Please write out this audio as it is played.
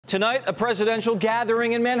Tonight, a presidential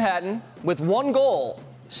gathering in Manhattan with one goal: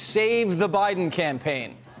 save the Biden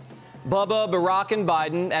campaign. Bubba, Barack, and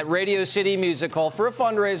Biden at Radio City Music Hall for a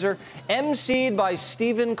fundraiser emceed by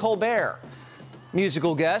Stephen Colbert.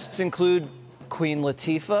 Musical guests include Queen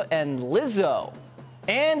Latifah and Lizzo.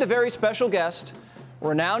 And a very special guest,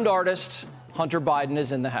 renowned artist Hunter Biden,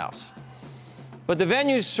 is in the house. But the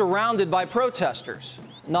venue's surrounded by protesters.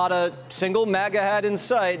 Not a single MAGA hat in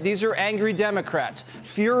sight. These are angry Democrats,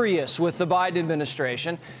 furious with the Biden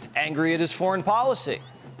administration, angry at his foreign policy.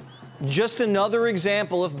 Just another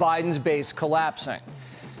example of Biden's base collapsing.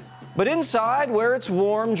 But inside, where it's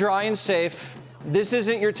warm, dry, and safe, this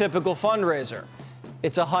isn't your typical fundraiser.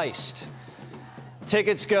 It's a heist.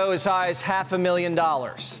 Tickets go as high as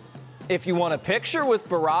 $500,000. If you want a picture with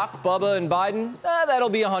Barack, Bubba, and Biden, that'll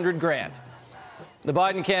be $100,000. The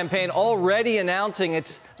Biden campaign already announcing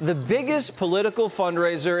it's the biggest political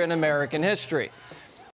fundraiser in American history.